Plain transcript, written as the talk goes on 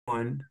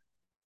One.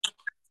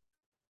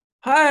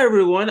 Hi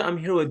everyone, I'm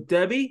here with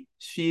Debbie.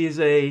 She is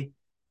a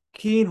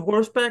keen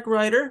horseback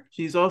rider.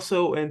 She's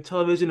also in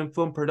television and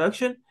film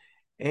production,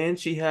 and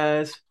she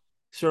has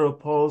cerebral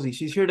palsy.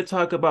 She's here to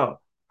talk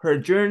about her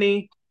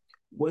journey,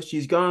 what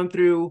she's gone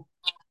through,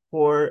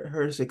 for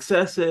her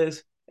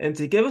successes, and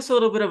to give us a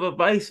little bit of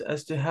advice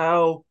as to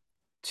how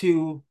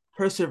to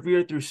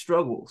persevere through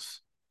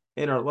struggles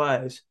in our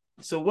lives.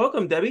 So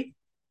welcome, Debbie.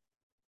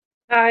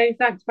 Hi,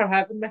 thanks for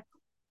having me.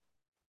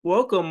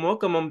 Welcome,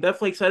 welcome. I'm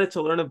definitely excited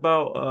to learn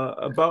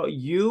about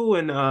you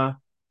and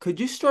could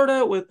you start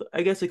out with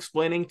I guess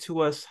explaining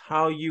to us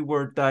how you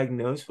were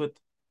diagnosed with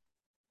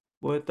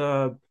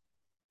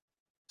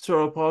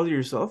cerebral palsy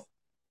yourself?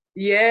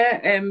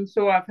 Yeah,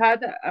 so I've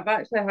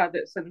actually had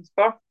it since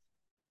birth.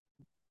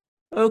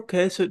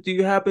 Okay, so do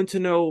you happen to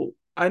know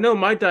I know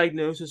my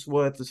diagnosis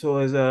was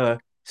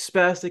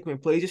spastic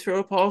myalgia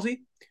cerebral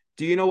palsy.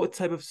 Do you know what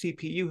type of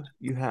CPU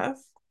you have?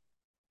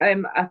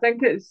 I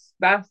think it's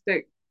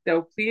spastic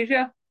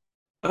diplegia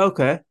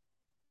Okay.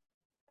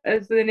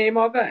 is the name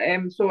of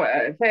it. So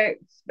it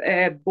affects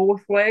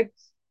both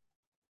legs.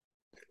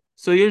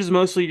 So yours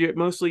mostly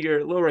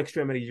your lower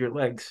extremities, your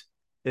legs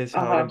is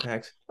how it Uh-huh.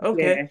 impacts.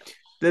 Okay. Yeah.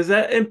 Does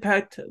that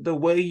impact the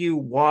way you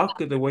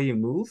walk or the way you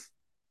move?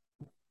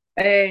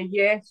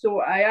 Yeah, so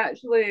I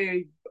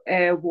actually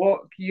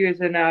walk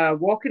using a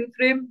walking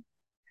frame.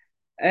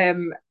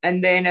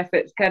 And then if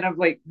it's kind of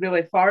like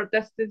really far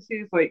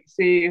distances, like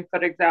say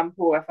for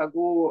example,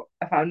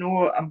 if I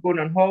know I'm going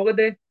on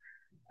holiday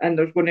and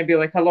there's going to be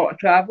like a lot of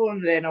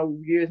traveling, then I'll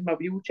use my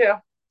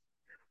wheelchair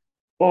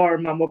or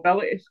my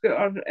mobility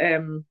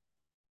scooter.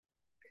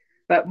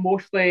 But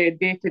mostly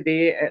day to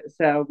day, it's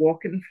a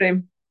walking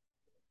frame.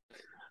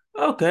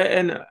 Okay.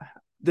 And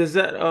does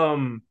that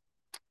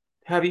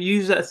have you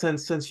used that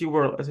since you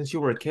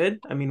were a kid?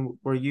 I mean,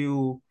 were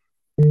you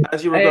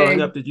as you were growing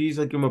Uh, up, did you use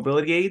like your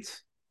mobility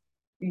aids?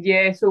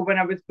 yeah, so when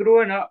I was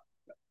growing up,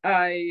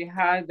 I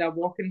had a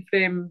walking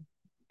frame.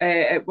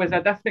 It was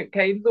a different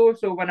kind though.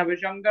 So when I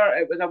was younger,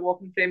 it was a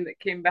walking frame that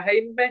came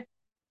behind me,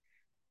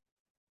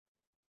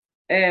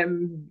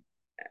 um,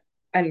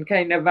 and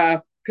kind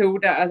of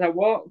pulled it as I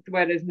walked.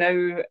 Whereas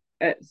now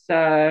it's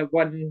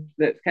one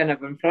that's kind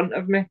of in front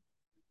of me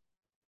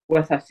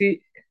with a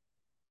seat,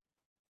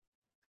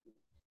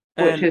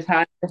 which And is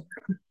handy.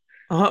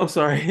 oh, I'm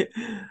sorry.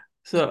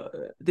 So,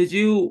 did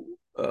you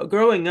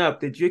growing up,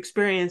 did you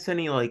experience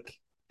any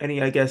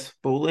I guess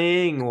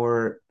bullying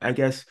or I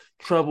guess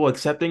trouble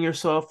accepting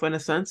yourself in a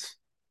sense?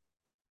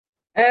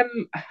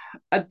 Um,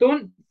 I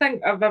don't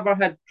think I've ever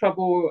had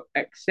trouble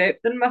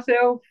accepting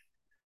myself.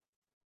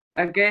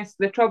 I guess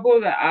the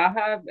trouble that I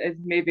have is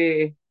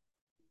maybe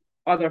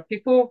other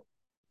people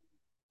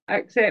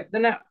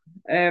accepting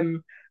it.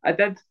 I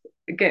did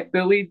get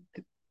bullied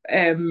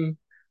um,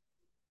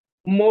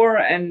 more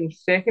in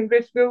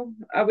secondary school,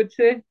 I would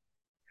say.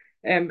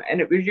 And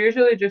it was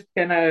usually just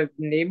kind of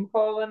name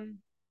calling.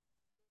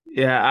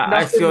 Yeah,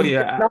 I feel Nothing,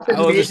 you. I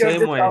nothing was the major, same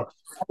just way.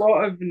 a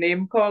lot of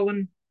name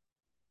calling.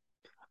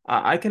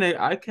 I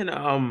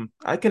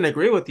can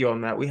agree with you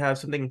on that. We have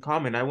something in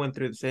common. I went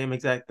through the same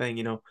exact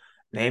thing,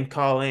 name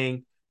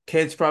calling,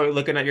 kids probably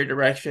looking at your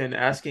direction,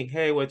 asking,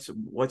 "Hey, what's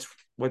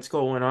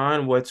going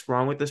on? What's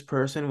wrong with this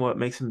person? What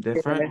makes them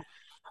different?"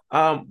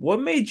 Yeah.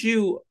 What made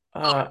you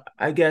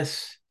I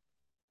guess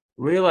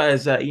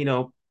realize that,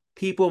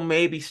 people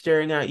may be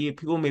staring at you,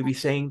 people may be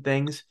saying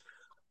things,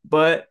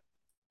 but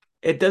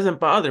it doesn't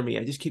bother me.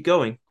 I just keep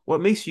going.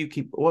 What made you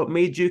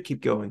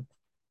keep going?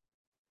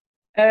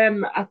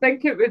 I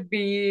think it would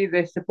be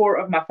the support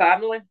of my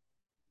family.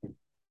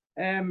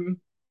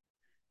 Um,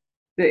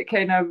 that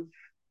kind of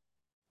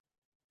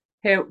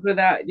helped with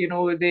that.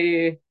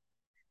 They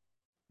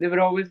were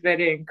always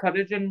very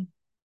encouraging,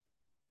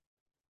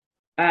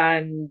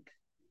 and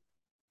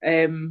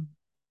um,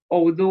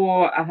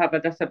 although I have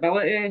a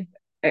disability,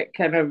 it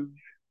kind of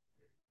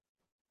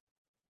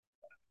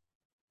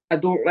I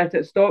don't let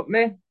it stop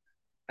me,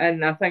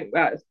 and I think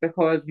that's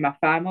because my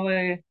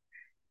family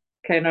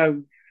kind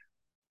of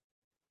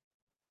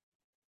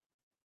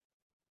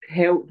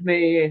helped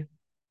me,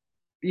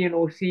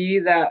 see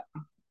that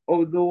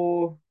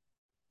although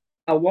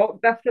I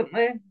walk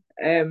differently,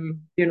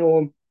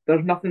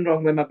 there's nothing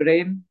wrong with my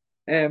brain.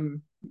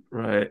 Um,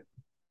 Right.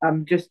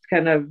 I'm just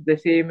kind of the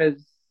same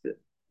as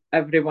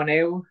everyone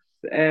else.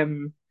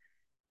 Um,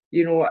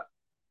 you know,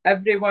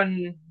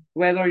 everyone,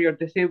 whether you're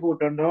disabled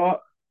or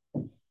not,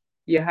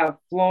 you have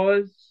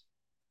flaws.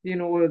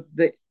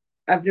 That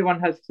everyone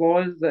has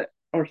flaws that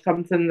or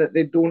something that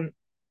they don't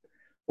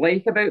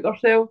like about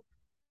themselves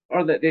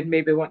or that they'd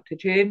maybe want to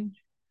change.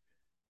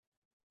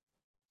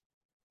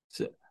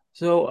 So,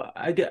 so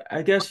I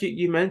guess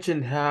you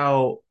mentioned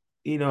how,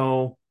 you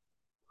know,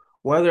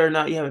 whether or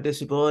not you have a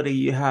disability,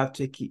 you have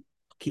to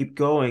keep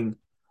going.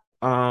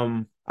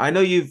 I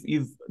know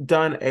you've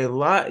done a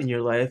lot in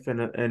your life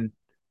and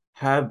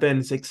have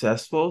been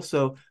successful.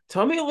 So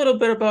tell me a little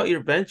bit about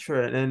your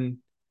venture and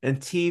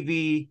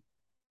TV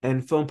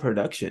and film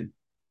production.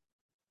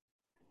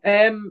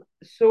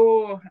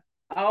 So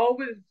I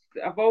always,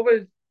 I've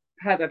always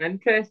had an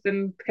interest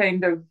in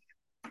kind of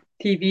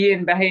TV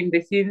and behind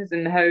the scenes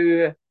and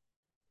how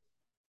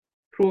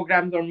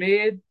programs are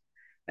made.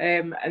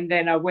 And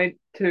then I went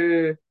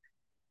to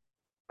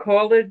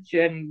college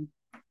and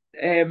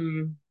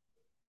um,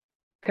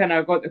 kind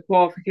of got the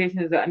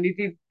qualifications that I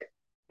needed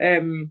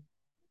um,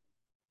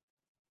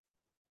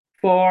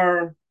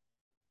 for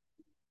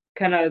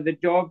kind of the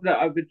job that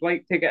I would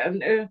like to get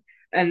into.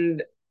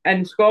 And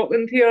in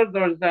Scotland here,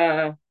 there's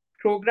a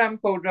program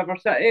called River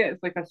City.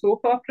 It's like a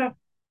soap opera.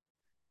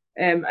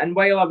 And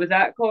while I was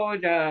at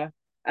college, I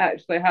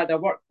actually had a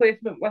work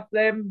placement with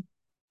them,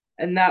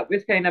 and that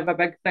was kind of a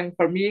big thing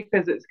for me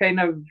because it's kind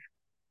of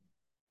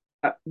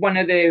one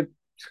of the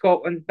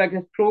Scotland's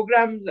biggest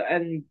programs,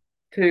 and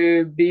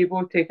to be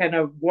able to kind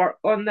of work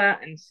on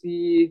that and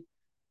see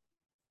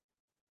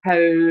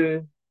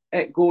how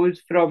it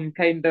goes from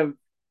kind of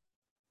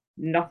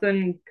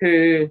nothing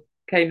to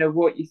kind of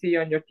what you see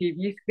on your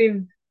TV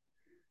screen.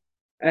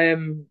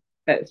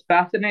 It's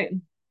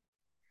fascinating.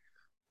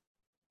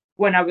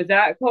 When I was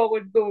at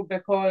college though,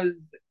 because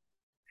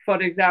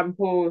for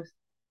example,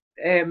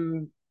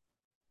 um,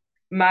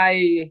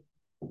 my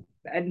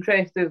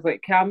interest is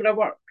like camera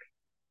work,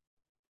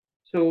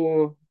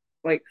 so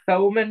like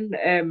filming.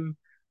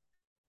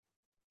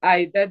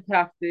 I did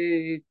have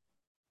to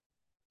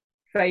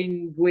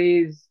find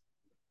ways.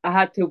 I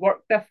had to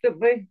work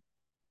differently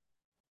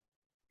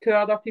to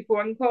other people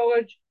in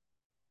college,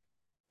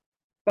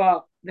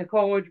 but the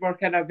college were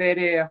kind of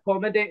very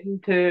accommodating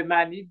to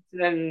my needs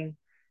and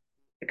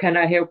kind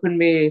of helping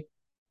me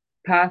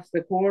pass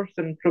the course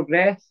and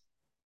progress.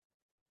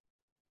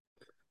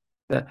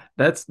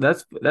 That's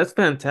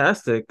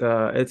fantastic.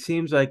 It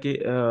seems like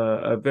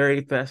a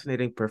very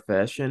fascinating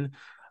profession.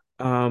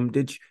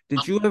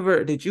 Did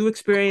you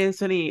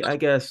experience any, I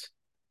guess,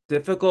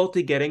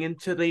 difficulty getting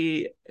into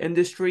the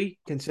industry,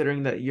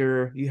 considering that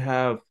you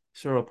have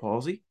cerebral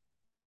palsy?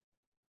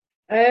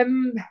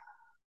 Um,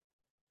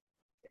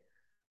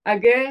 I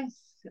guess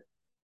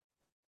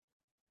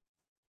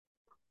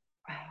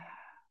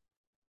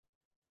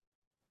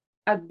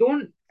I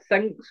don't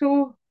think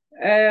so.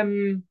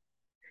 Um,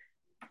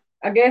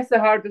 I guess the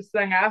hardest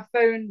thing I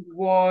found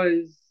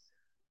was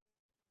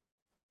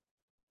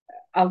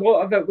a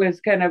lot of it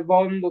was kind of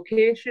on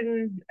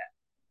location.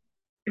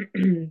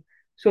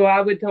 So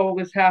I would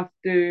always have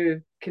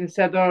to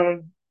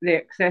consider the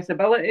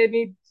accessibility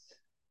needs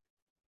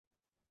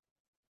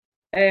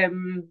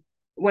um,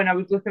 when I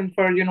was looking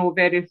for,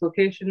 various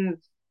locations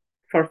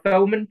for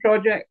filming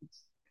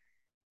projects.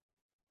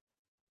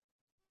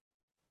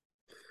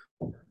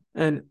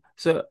 And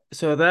so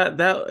that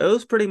it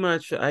was pretty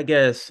much, I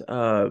guess,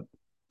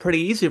 pretty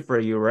easy for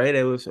you, right?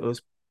 It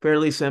was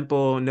fairly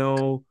simple,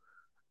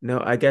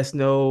 I guess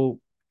no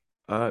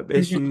Hmm.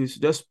 issues,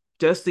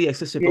 just the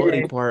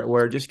accessibility Yeah. part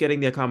where just getting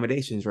the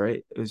accommodations,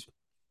 right? It was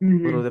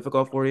a little Hmm.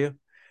 difficult for you.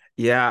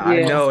 Yeah, I Yeah.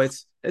 know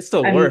it's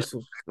the And worst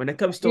when it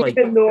comes to like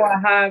even though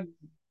I've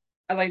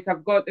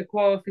got the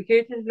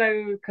qualifications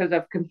now because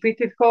I've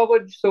completed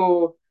college,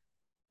 so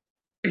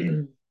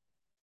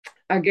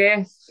I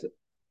guess,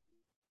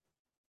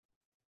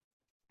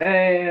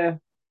 uh,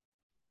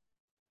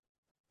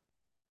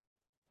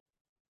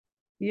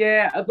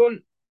 yeah, I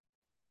don't,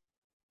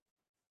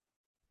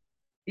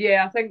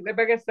 yeah, I think the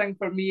biggest thing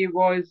for me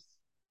was,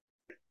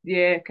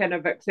 yeah, kind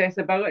of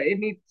accessibility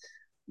needs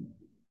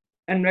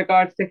in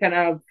regards to kind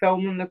of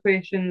filming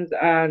locations.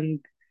 And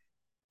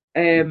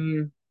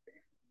um,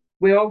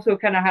 we also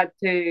kind of had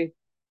to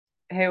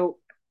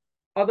help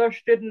other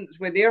students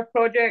with their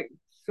projects.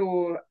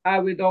 So I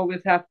would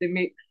always have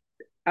to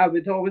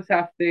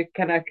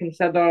kind of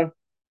consider,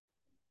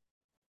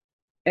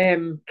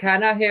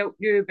 can I help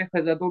you?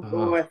 Because I don't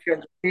know oh if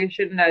your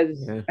location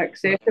is yeah.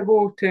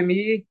 accessible to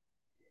me.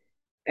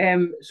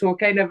 So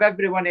kind of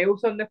everyone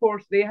else on the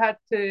course, they had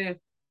to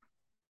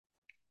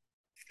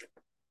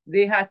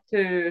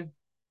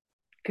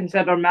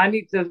consider my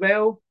needs as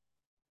well.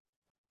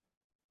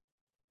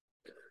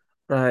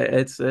 Right.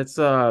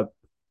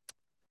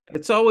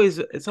 It's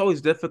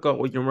always difficult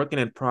when you're working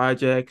in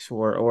projects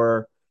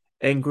or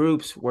in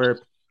groups where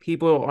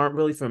people aren't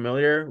really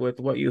familiar with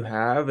what you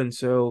have, and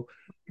so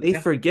they Yeah.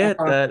 forget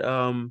Uh-huh.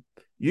 that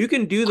you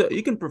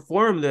can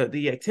perform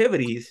the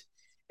activities.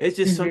 It's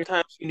just Hmm.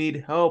 sometimes you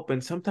need help,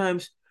 and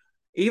sometimes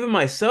even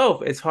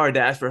myself, it's hard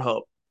to ask for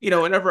help.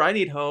 Whenever I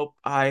need help,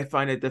 I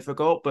find it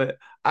difficult, but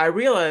I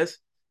realize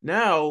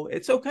now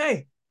it's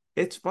okay.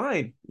 It's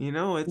fine.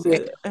 Yeah.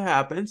 It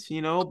happens,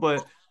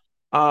 but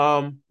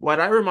what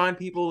I remind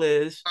people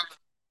is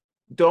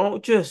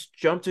don't just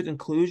jump to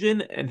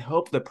conclusion and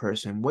help the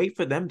person. Wait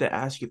for them to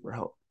ask you for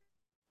help.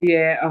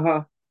 Yeah.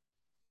 Uh-huh.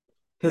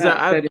 Because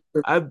That's very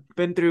true. I've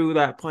been through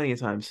that plenty of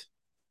times,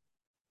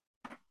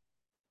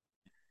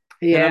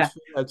 and I'm Yeah.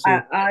 sure you have I,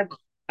 too. I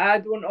I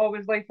don't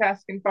always like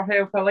asking for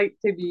help. I like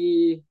to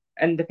be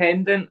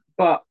independent,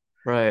 but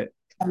Right.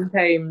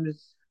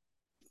 sometimes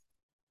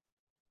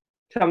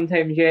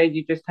sometimes yeah,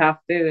 you just have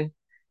to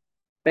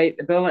bite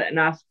the bullet and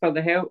ask for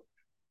the help.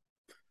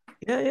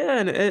 Yeah, yeah,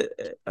 and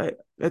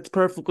it's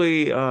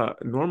perfectly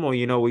normal.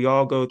 We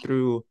all go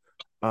through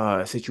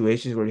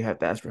situations where you have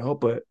to ask for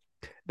help, but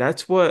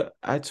that's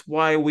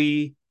why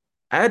we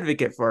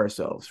advocate for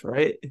ourselves,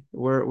 right?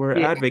 We're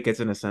Yeah. advocates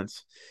in a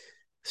sense.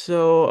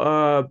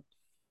 So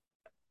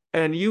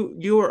and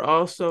you were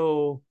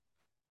also,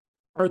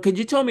 or could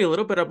you tell me a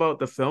little bit about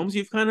the films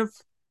you've kind of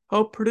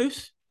helped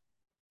produce?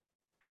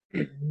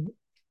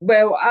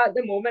 Well, at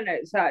the moment,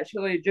 it's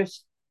actually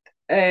just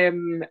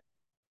um,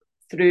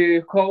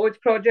 through college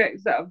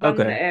projects that I've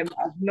done. Okay. I've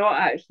not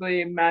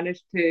actually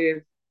managed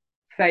to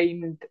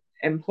find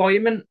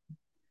employment.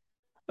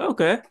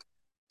 Okay.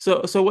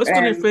 So what's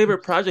been your Um,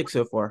 favorite project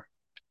so far?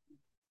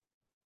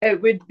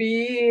 it would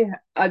be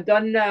I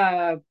done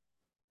a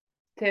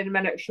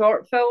 10-minute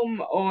short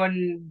film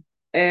on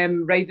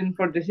riding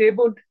for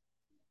disabled,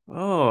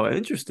 Oh,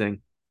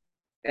 interesting.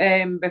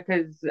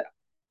 because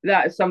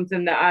that's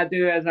something that I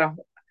do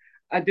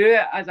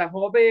it as a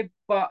hobby,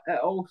 but it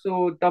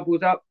also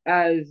doubles up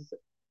as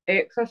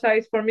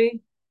exercise for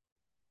me.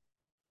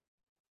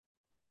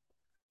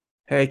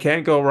 Hey,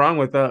 can't go wrong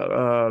with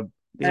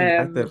being Um,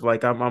 active.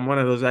 Like I'm one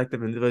of those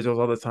active individuals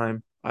all the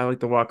time. I like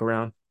to walk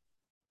around.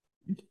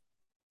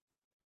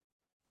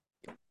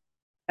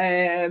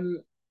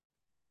 um,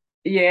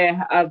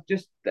 yeah,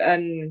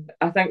 and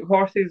I think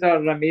horses are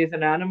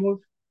amazing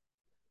animals.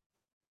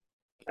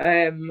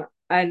 And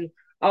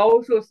I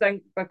also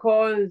think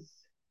because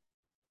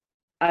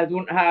I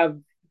don't have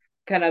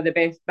kind of the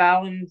best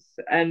balance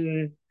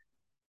and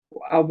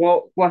I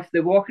walk with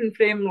the walking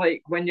frame,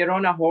 like when you're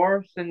on a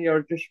horse and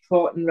you're just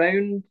trotting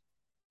round,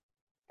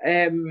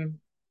 um,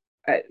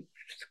 it's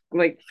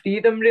like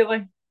freedom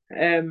really.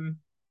 Um,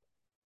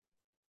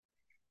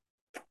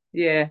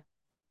 yeah,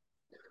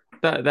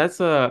 That's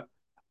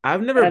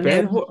I've never and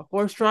been then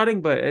horse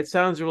trotting, but it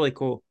sounds really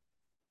cool.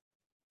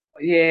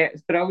 yeah,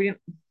 it's brilliant.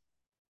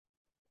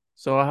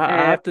 So I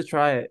Um, have to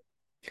try it.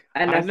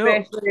 and I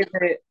know, especially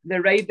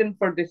the riding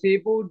for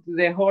disabled,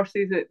 the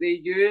horses that they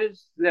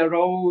use, they're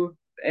all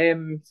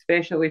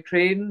specially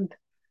trained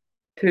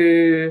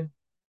to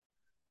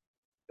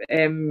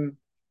um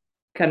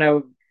kind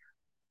of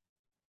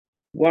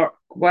work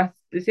with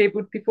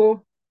disabled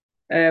people.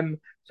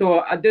 So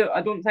I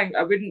don't think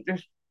I wouldn't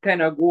just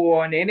kind of go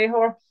on any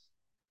horse.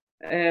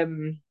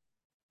 Um,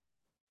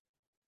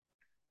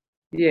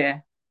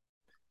 yeah,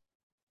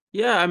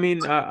 yeah, I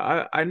mean,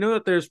 I know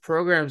that there's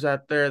programs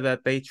out there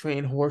that they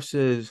train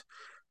horses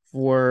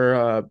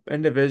for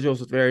individuals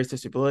with various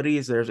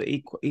disabilities. There's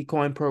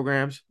equine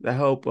programs that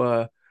help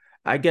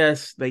I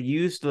guess they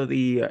use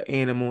the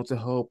animal to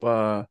help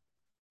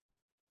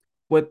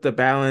with the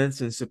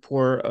balance and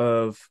support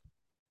of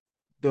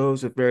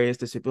those with various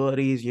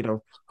disabilities,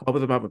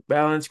 helping them out with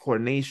balance,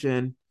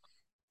 coordination,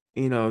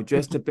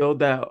 just to build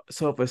that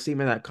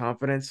self-esteem and that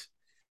confidence.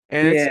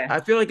 And yeah,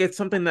 I feel like it's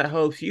something that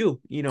helps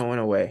you, in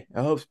a way.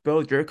 It helps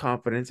build your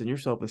confidence and your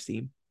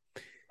self-esteem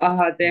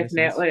in a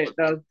sense. definitely it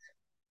does.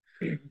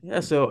 Yeah,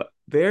 so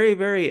very,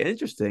 very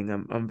interesting.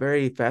 I'm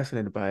very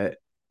fascinated by it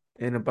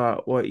and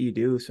about what you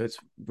do. So it's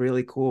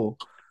really cool.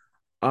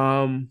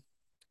 Um,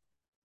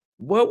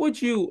 what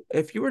would you,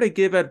 if you were to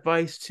give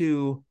advice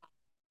to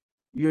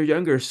your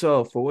younger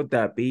self, what would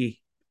that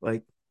be?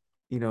 Like,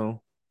 you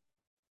know,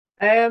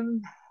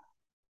 Um,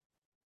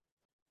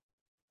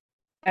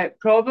 it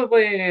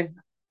probably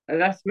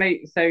this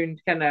might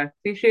sound kind of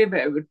cliche, but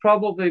it would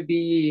probably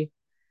be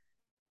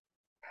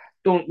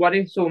don't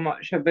worry so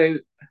much about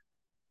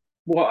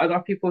what other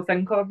people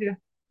think of you,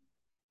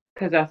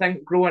 because I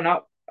think growing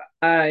up,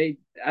 I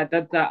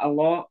did that a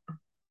lot.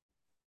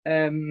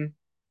 Um,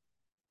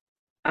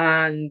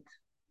 and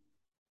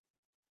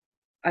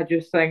I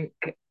just think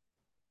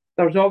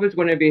there's always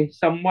going to be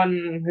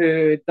someone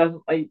who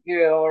doesn't like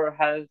you or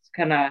has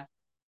kind of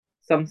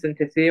something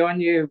to say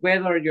on you,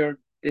 whether you're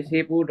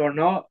disabled or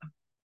not.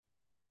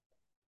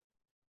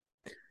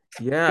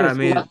 yeah, I Just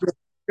mean,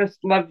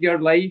 live your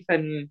life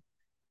and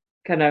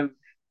kind of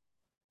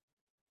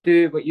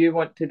do what you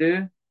want to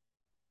do,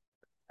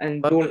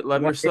 and don't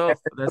love worry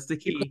yourself. about That's the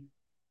people. key,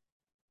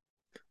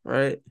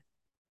 right?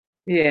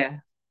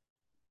 Yeah,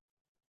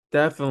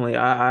 Definitely.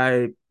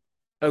 I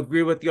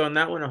agree with you on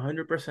that one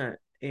 100%.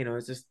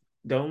 It's just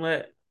don't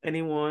let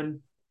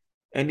anyone,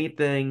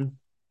 anything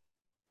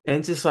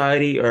in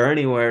society or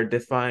anywhere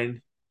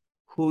define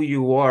who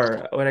you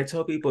are. What I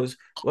tell people is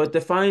what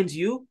defines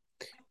you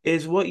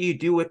is what you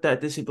do with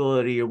that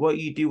disability or what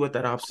you do with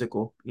that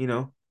obstacle.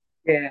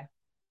 yeah,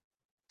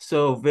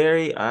 So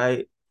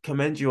I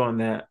commend you on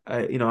that.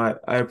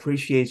 I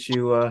appreciate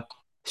you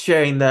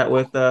sharing that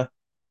with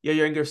your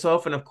younger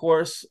self and of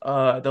course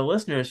the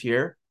listeners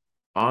here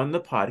on the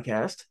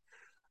podcast.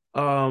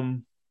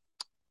 Um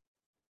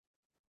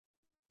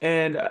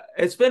and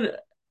it's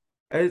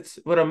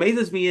what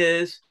amazes me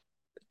is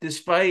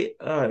despite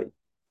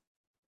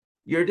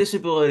your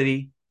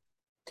disability,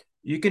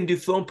 you can do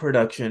film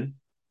production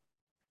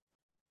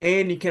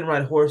and you can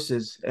ride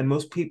horses. And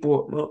most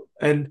people, well,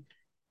 and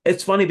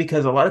it's funny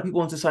because a lot of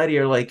people in society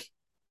are like,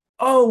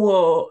 oh,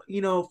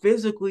 well,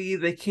 physically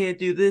they can't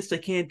do this, they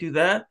can't do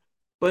that.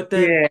 But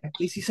then yeah,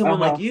 they see someone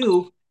like uh-huh,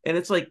 you, and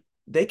it's like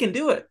they can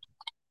do it.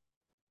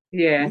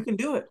 yeah. You can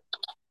do it.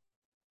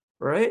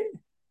 right?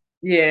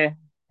 Yeah,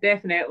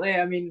 definitely.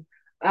 I mean,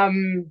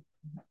 um,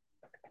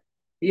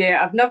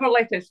 yeah, I've never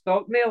let it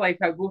stop me. Like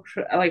I go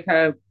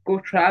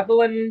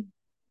traveling,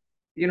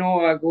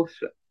 I go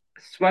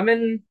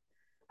swimming.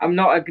 I'm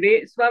not a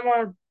great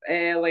swimmer.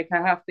 Like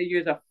I have to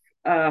use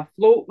a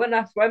float when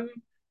I swim,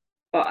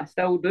 but I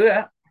still do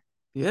it.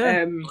 Yeah.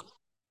 Um,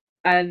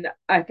 and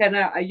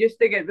I used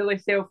to get really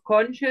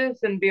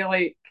self-conscious and be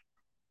like,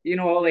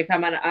 like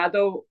I'm an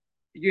adult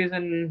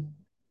using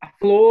a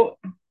float.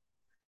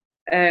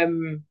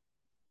 Um,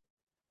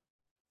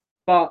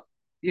 but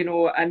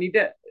I need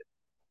it,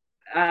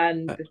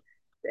 and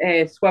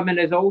swimming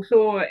is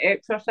also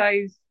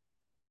exercise.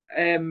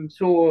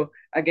 So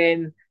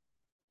again,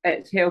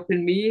 it's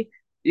helping me.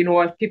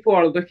 If people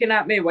are looking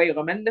at me while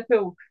I'm in the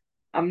pool,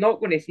 I'm not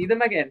going to see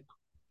them again.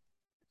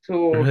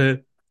 So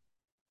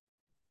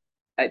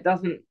it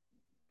doesn't,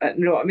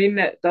 you know what I mean?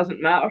 It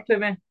doesn't matter to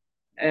me,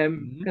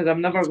 Mhm. because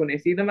I'm never going to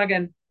see them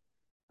again.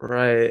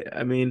 Right.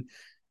 I mean,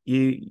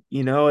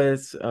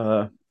 it's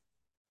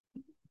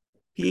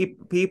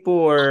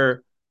people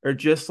are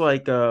just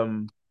like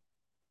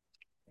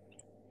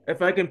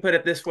if I can put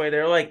it this way,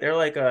 they're like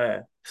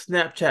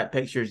Snapchat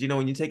pictures.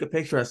 When you take a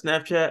picture on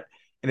Snapchat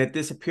and it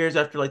disappears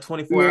after like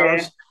 24 Yeah.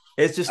 hours,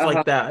 it's just Uh-huh.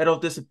 like that. It'll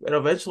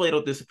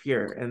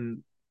disappear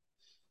and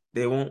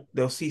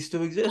they'll cease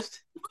to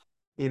exist,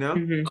 you know?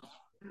 hmm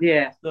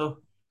Yeah. So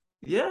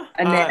yeah,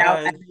 And then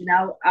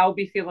I'll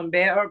be feeling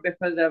better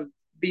because I've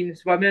been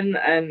swimming,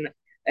 and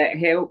it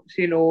helps,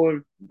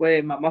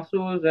 with my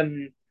muscles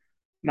and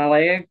my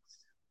legs.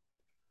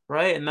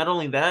 right. And not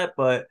only that,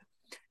 but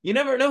you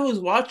never know who's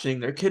watching.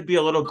 There could be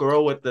a little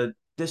girl with a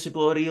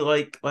disability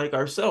like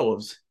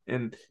ourselves,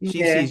 and she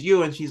Yeah. sees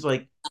you and she's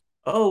like,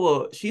 "Oh,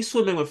 well, she's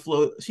swimming with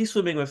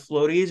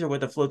floaties or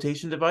with a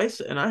flotation device,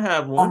 and I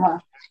have one, Uh-huh.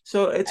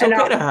 so it's And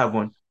okay to have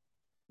one."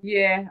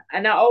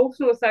 I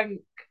also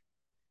think,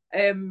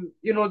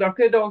 there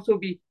could also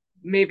be,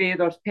 maybe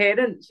there's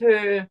parents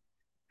who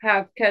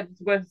have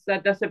kids with a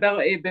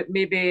disability, but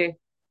maybe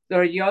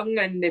they're young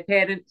and the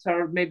parents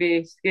are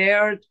maybe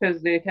scared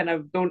because they kind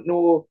of don't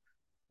know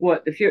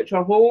what the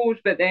future holds.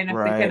 But then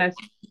if they kind Right. of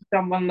see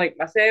someone like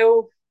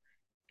myself,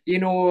 you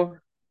know,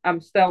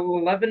 I'm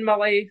still living my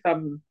life.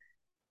 I'm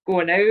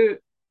going out,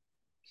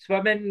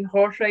 swimming,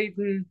 horse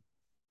riding,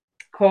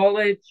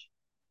 college.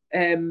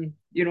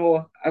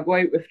 I go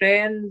out with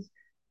friends.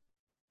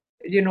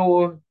 You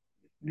know,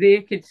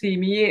 they could see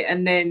me,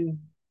 and then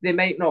they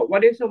might not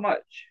worry so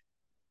much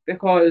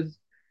because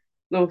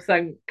they'll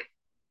think,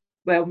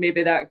 well,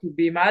 maybe that could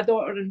be my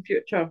daughter in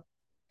future.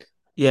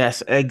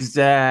 Yes,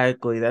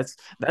 exactly. That's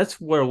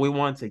where we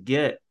want to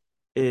get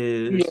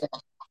is Yeah.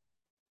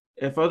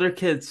 if other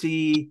kids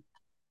see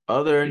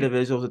other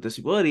individuals with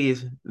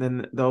disabilities,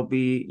 then they'll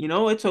be,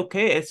 it's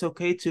okay. It's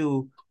okay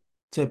to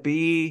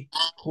be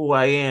who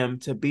I am,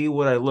 to be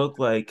what I look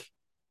like,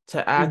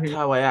 to act hmm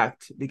how I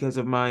act because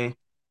of my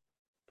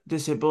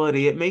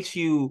disability.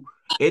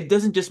 It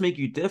doesn't just make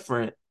you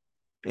different,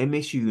 it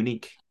makes you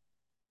unique.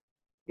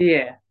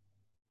 Yeah.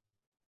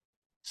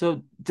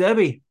 So,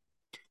 Debbie,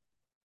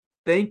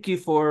 thank you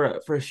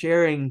for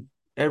sharing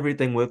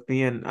everything with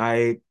me, and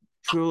I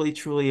truly,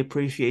 truly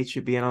appreciate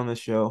you being on the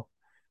show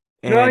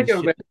No, and you're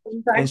welcome.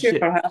 and Thank you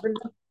for having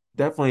me.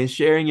 definitely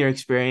sharing your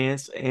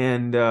experience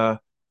and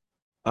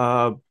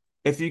Uh,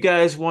 if you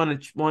guys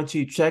want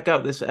to check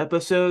out this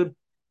episode,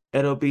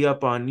 it'll be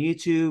up on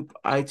YouTube,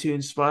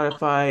 iTunes,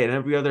 Spotify, and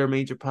every other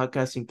major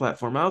podcasting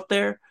platform out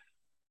there.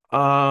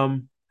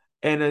 Um,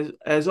 and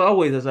as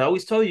always, as I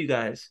always tell you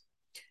guys,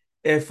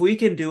 if we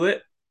can do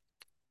it,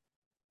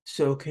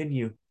 so can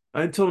you.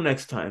 Until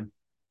next time.